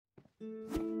Hey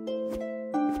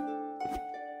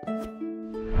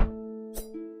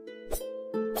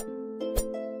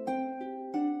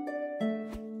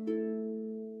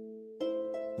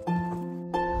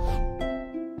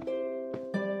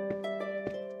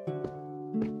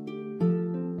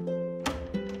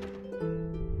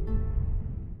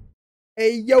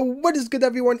yo, what is good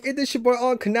everyone? It is your boy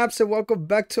Rsps and welcome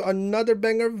back to another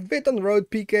banger vid on Roat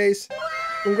PKs.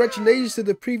 Congratulations to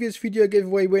the previous video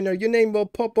giveaway winner. Your name will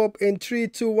pop up in 3,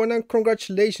 2, 1 and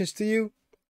congratulations to you.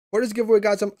 For this giveaway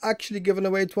guys, I'm actually giving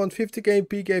away 250k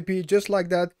PKP just like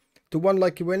that to one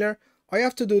lucky winner. All you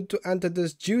have to do to enter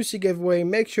this juicy giveaway,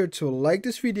 make sure to like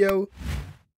this video,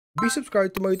 be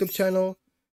subscribed to my YouTube channel,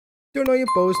 turn on your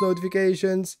post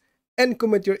notifications, and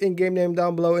comment your in-game name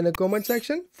down below in the comment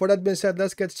section. For that being said,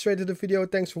 let's get straight to the video.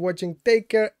 Thanks for watching, take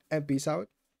care and peace out.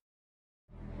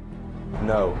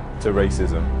 No to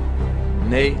racism.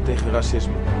 Nee tegen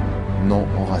racisme. Non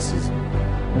au racisme.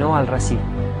 No al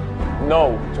racismo.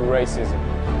 No to racism.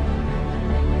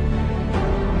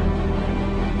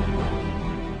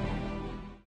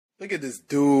 Look at this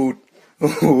dude.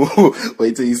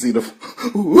 Wait till you see the.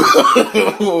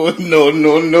 No,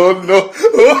 no, no, no.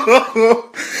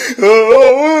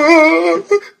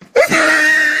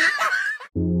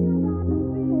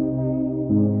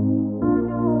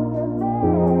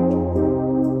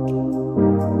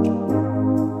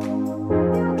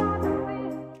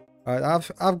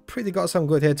 Alright, I've pretty got some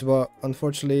good hits, but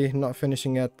unfortunately not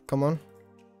finishing yet. Come on.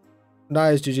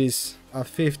 Nice, GG's. A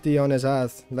 50 on his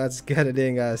ass. Let's get it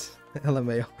in, guys.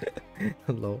 LMAO.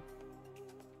 Hello.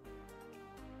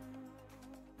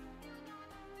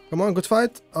 Come on, good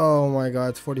fight. Oh my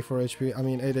god, 44 HP. I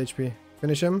mean 8 HP.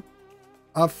 Finish him.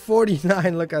 A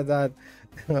 49, look at that.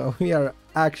 We are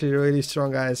actually really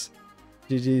strong, guys.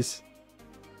 GG's.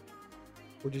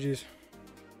 Oh, GG's.